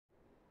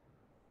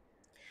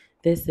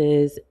This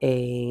is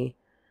a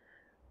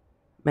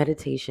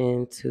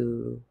meditation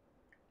to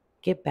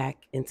get back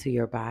into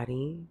your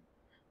body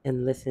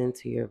and listen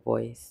to your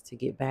voice, to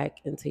get back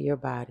into your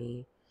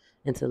body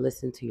and to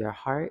listen to your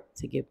heart,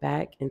 to get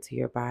back into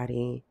your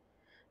body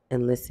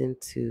and listen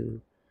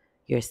to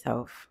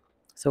yourself.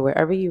 So,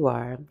 wherever you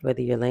are,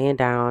 whether you're laying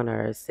down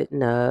or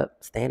sitting up,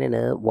 standing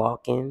up,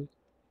 walking,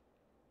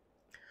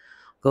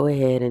 go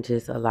ahead and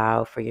just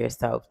allow for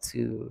yourself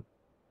to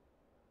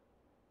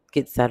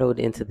get settled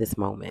into this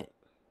moment.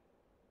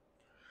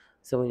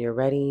 So, when you're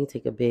ready,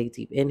 take a big,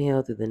 deep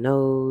inhale through the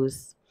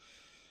nose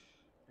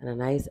and a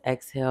nice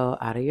exhale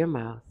out of your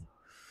mouth.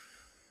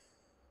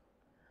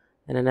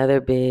 And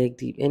another big,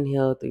 deep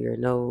inhale through your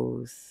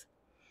nose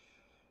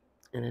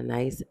and a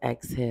nice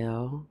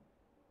exhale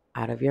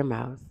out of your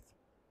mouth.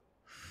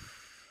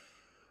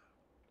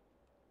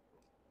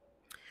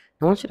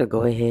 I want you to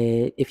go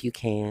ahead, if you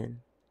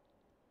can,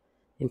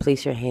 and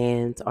place your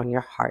hands on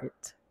your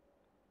heart.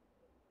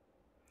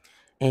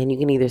 And you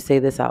can either say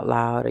this out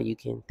loud or you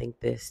can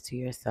think this to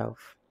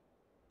yourself.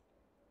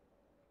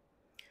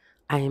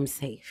 I am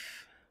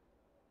safe.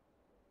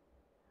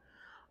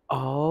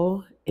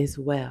 All is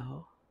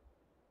well.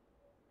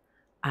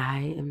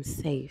 I am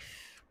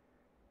safe.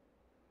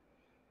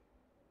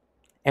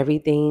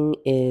 Everything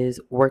is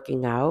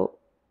working out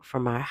for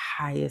my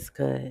highest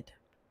good.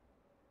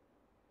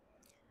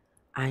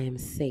 I am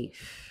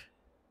safe.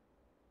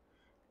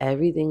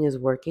 Everything is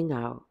working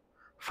out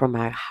for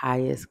my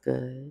highest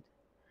good.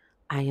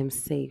 I am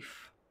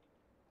safe.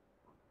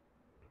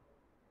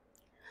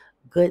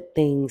 Good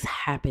things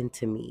happen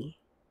to me.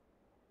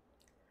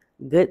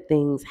 Good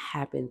things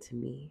happen to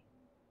me.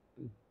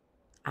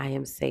 I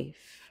am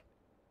safe.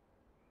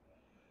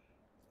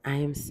 I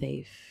am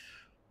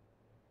safe.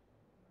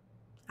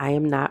 I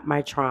am not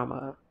my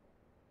trauma.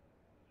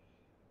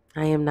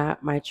 I am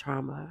not my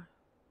trauma.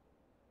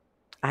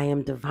 I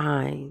am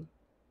divine.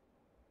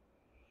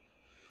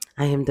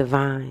 I am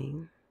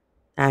divine.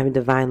 I am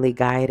divinely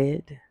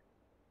guided.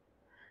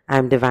 I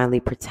am divinely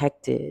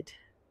protected.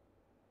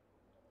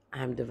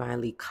 I am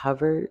divinely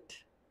covered.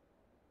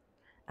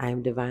 I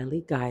am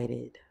divinely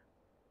guided.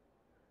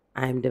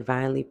 I am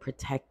divinely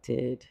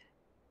protected.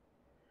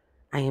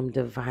 I am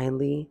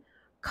divinely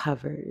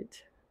covered.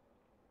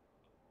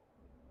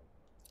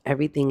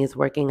 Everything is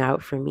working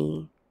out for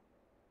me.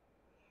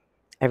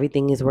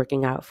 Everything is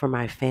working out for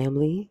my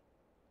family.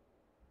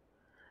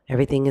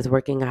 Everything is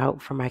working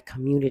out for my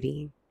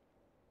community.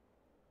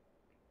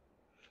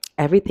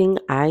 Everything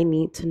I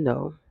need to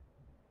know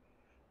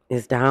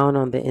is down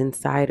on the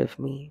inside of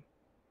me.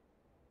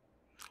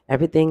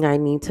 Everything I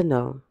need to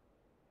know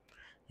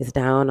is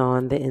down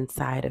on the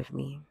inside of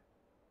me.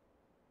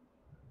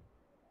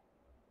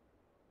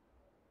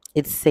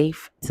 It's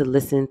safe to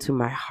listen to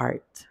my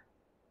heart.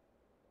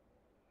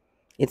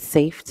 It's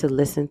safe to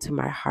listen to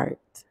my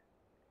heart.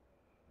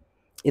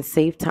 It's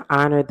safe to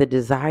honor the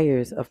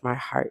desires of my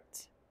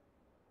heart.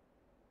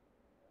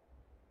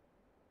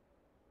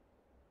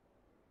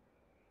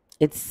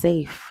 It's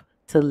safe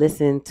to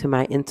listen to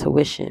my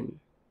intuition.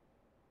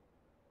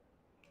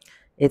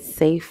 It's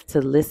safe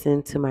to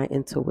listen to my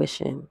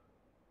intuition.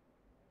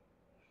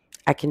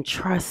 I can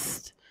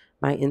trust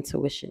my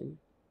intuition.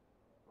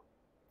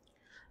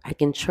 I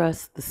can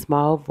trust the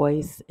small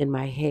voice in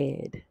my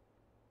head.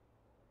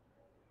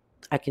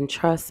 I can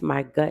trust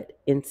my gut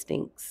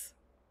instincts.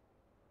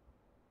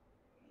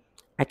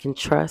 I can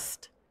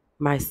trust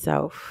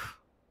myself.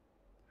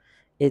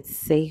 It's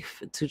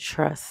safe to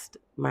trust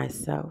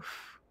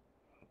myself.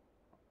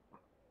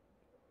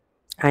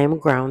 I am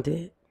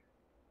grounded.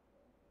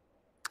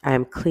 I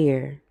am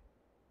clear.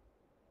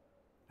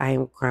 I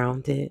am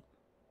grounded.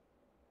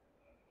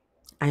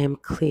 I am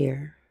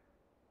clear.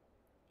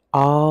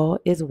 All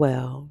is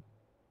well.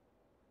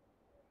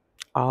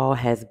 All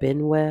has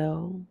been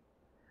well.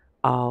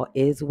 All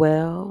is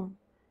well.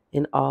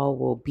 And all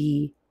will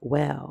be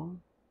well.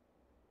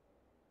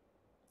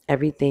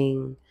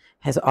 Everything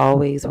has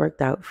always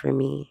worked out for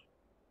me.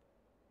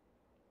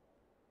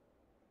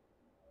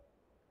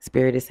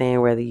 Spirit is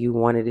saying whether you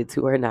wanted it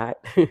to or not.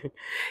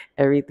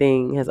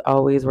 Everything has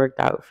always worked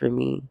out for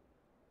me.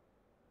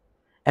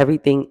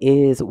 Everything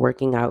is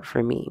working out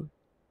for me.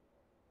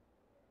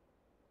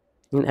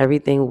 And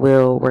everything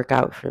will work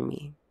out for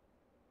me.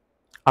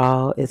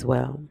 All is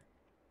well.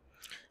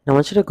 Now I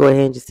want you to go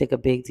ahead and just take a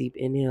big deep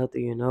inhale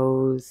through your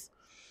nose.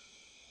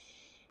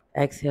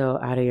 Exhale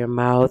out of your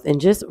mouth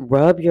and just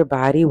rub your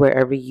body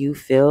wherever you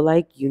feel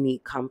like you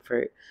need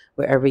comfort,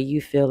 wherever you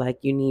feel like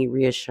you need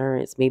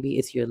reassurance. Maybe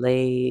it's your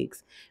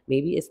legs,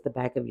 maybe it's the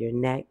back of your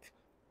neck,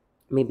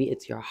 maybe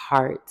it's your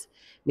heart,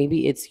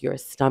 maybe it's your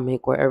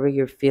stomach, wherever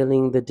you're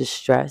feeling the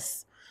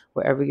distress,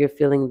 wherever you're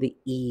feeling the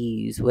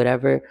ease,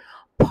 whatever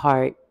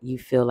part you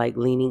feel like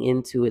leaning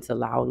into, it's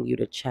allowing you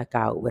to check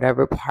out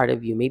whatever part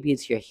of you. Maybe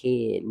it's your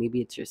head,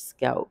 maybe it's your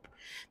scalp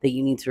that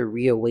you need to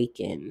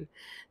reawaken,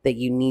 that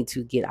you need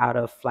to get out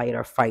of flight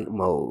or fight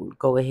mode.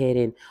 Go ahead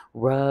and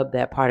rub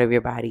that part of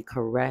your body,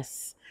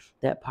 caress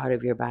that part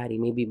of your body,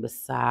 maybe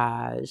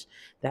massage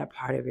that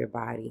part of your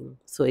body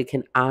so it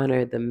can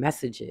honor the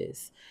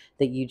messages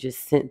that you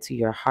just sent to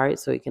your heart,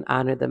 so it can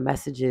honor the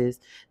messages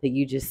that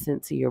you just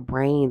sent to your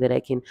brain, that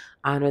it can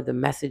honor the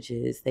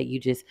messages that you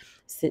just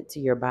sent to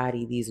your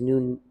body, these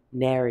new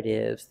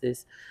narratives,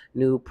 this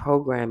new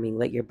programming.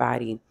 Let your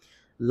body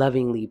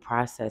lovingly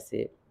process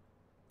it.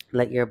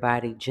 Let your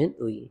body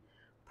gently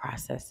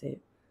process it.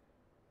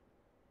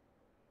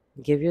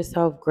 Give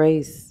yourself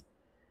grace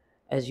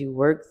as you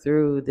work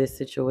through this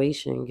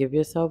situation. Give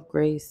yourself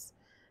grace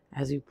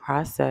as you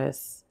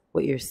process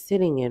what you're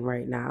sitting in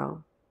right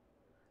now.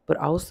 But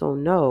also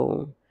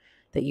know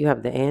that you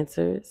have the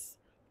answers,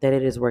 that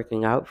it is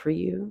working out for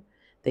you,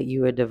 that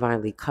you are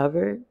divinely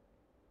covered,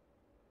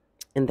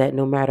 and that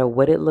no matter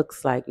what it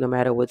looks like, no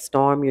matter what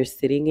storm you're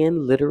sitting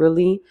in,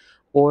 literally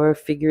or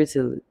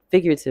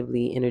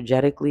figuratively,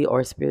 energetically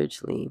or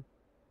spiritually,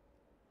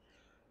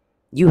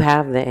 you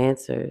have the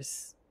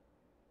answers.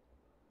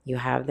 You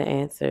have the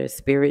answer.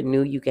 Spirit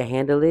knew you could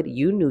handle it.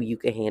 You knew you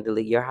could handle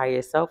it. Your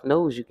higher self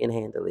knows you can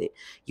handle it.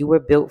 You were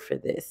built for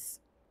this.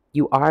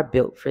 You are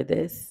built for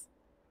this.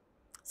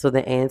 So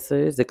the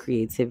answers, the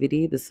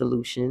creativity, the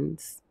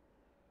solutions,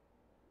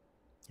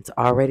 it's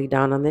already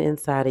down on the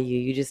inside of you.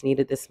 You just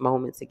needed this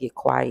moment to get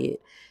quiet.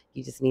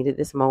 You just needed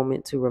this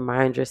moment to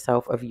remind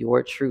yourself of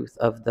your truth,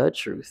 of the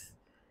truth.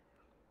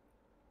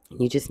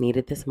 You just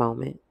needed this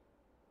moment.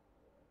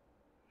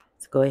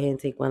 So go ahead and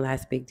take one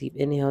last big deep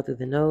inhale through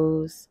the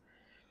nose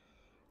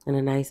and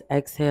a nice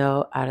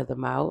exhale out of the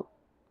mouth.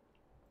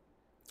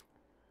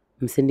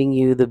 I'm sending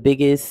you the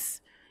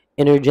biggest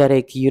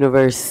energetic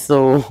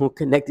universal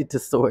connected to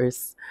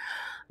source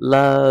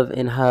love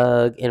and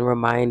hug and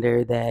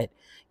reminder that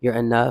you're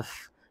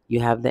enough. You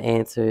have the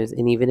answers.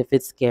 And even if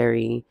it's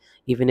scary,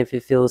 even if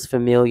it feels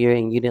familiar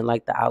and you didn't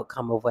like the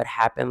outcome of what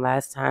happened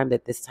last time,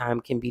 that this time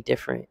can be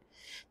different.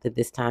 That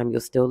this time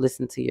you'll still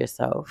listen to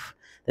yourself.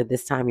 That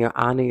this time you'll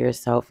honor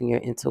yourself and your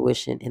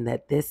intuition. And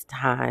that this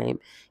time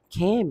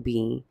can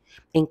be,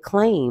 and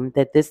claim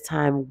that this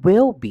time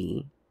will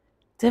be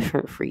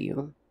different for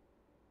you.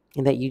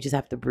 And that you just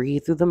have to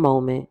breathe through the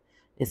moment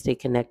and stay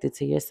connected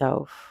to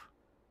yourself.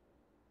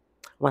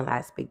 One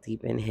last big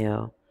deep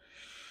inhale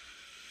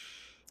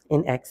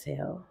and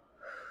exhale.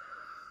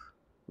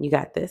 You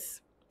got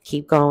this.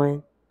 Keep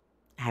going.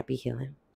 Happy healing.